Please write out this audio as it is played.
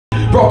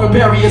Broken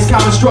barriers,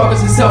 common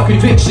struggles, and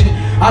self-conviction.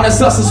 Honest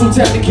hustlers who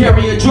tend to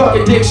carry a drug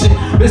addiction.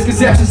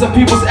 Misconceptions of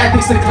people's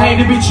ethics that claim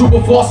to be true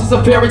or false as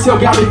a fairy tale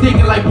got me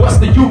thinking like, what's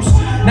the use?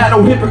 Not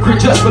no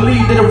hypocrite, just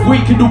believe that if we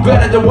can do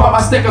better, then why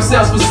mistake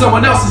ourselves for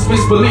someone else's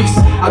misbeliefs?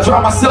 I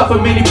drown myself in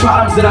many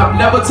problems that I've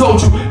never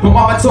told you, but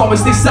mama told me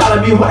stay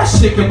silent, me, what that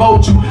shit can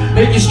mold you.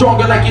 Make you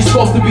stronger like you're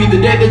supposed to be. The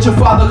day that your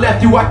father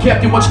left you, I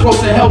kept you much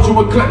closer, held you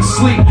and couldn't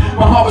sleep.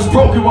 My heart was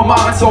broken when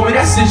mama told me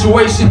that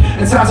situation.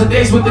 And times and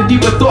days with the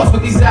deeper thoughts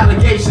with these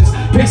allegations.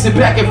 Pacing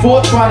back and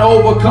forth, trying to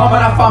overcome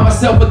it. I find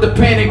myself with the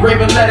pain,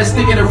 engraving letters,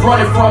 thinking of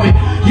running from it.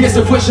 Years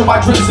of wishing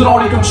my dreams would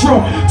only come true.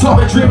 Taught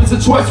me dream is a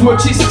choice to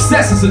achieve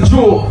success is a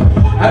jewel.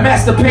 I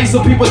master pain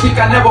so people think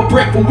I never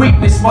break from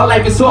weakness. My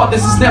life is hard,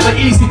 this is never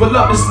easy, but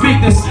love to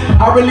speak this.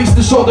 I release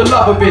to show the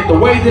love of it. The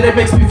way that it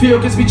makes me feel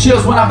gives me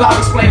chills when I'm out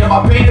explaining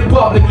my pain in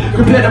public.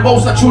 Compared to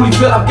most, I truly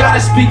feel I've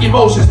gotta speak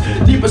emotions.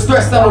 Deeper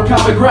stress, I don't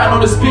common ground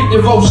on to speak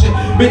devotion.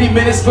 Many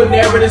minutes for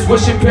narratives,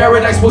 wishing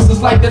paradise was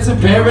this life that's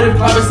imperative.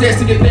 Climbing stairs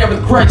to get there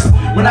with Christ.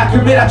 When I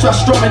commit, I try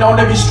strumming on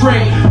every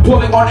string,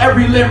 pulling on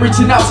every limb,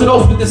 reaching out to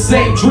those with the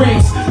same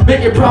dreams.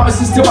 Making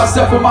promises to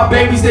myself and my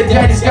babies that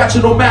daddy's got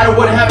you no matter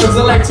what happens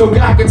in life, so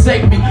God can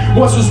take me.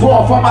 Once was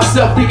wrong, find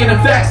myself thinking of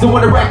facts,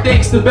 doing the right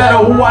things to better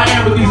who I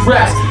am with these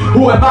raps.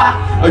 Who am I?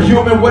 A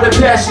human with a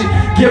passion,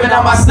 giving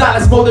out my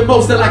silence more than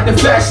most that like the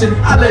fashion.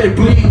 I let it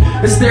bleed,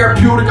 it's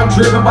therapeutic. I'm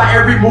driven by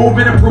every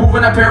movement,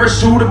 improving. I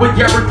parachuted but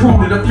yet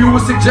recruited. A few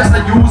would suggest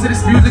I use it.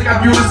 It's music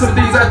I'm using, some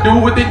things I do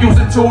with it,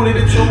 using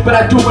tuning it, but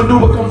I do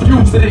maneuver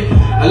confused in it.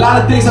 A lot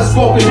of things I've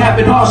spoken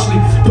happen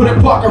harshly, put in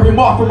park a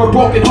remark from a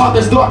broken heart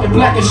that's dark and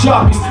black and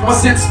sharpies. My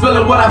sense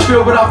spilling what I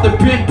feel without the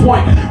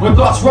pinpoint. When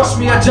thoughts rush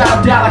me, I jot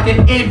them down like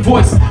an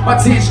invoice. My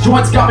teach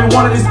joints got me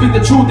wanting to speak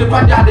the truth. If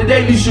I die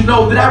today, you should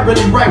know that I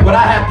really write what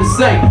I have to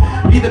say.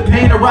 Either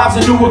pain arrives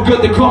or knew what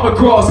good to come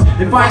across.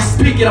 If I ain't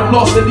speaking, I'm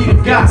lost in need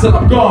of God till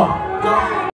I'm gone.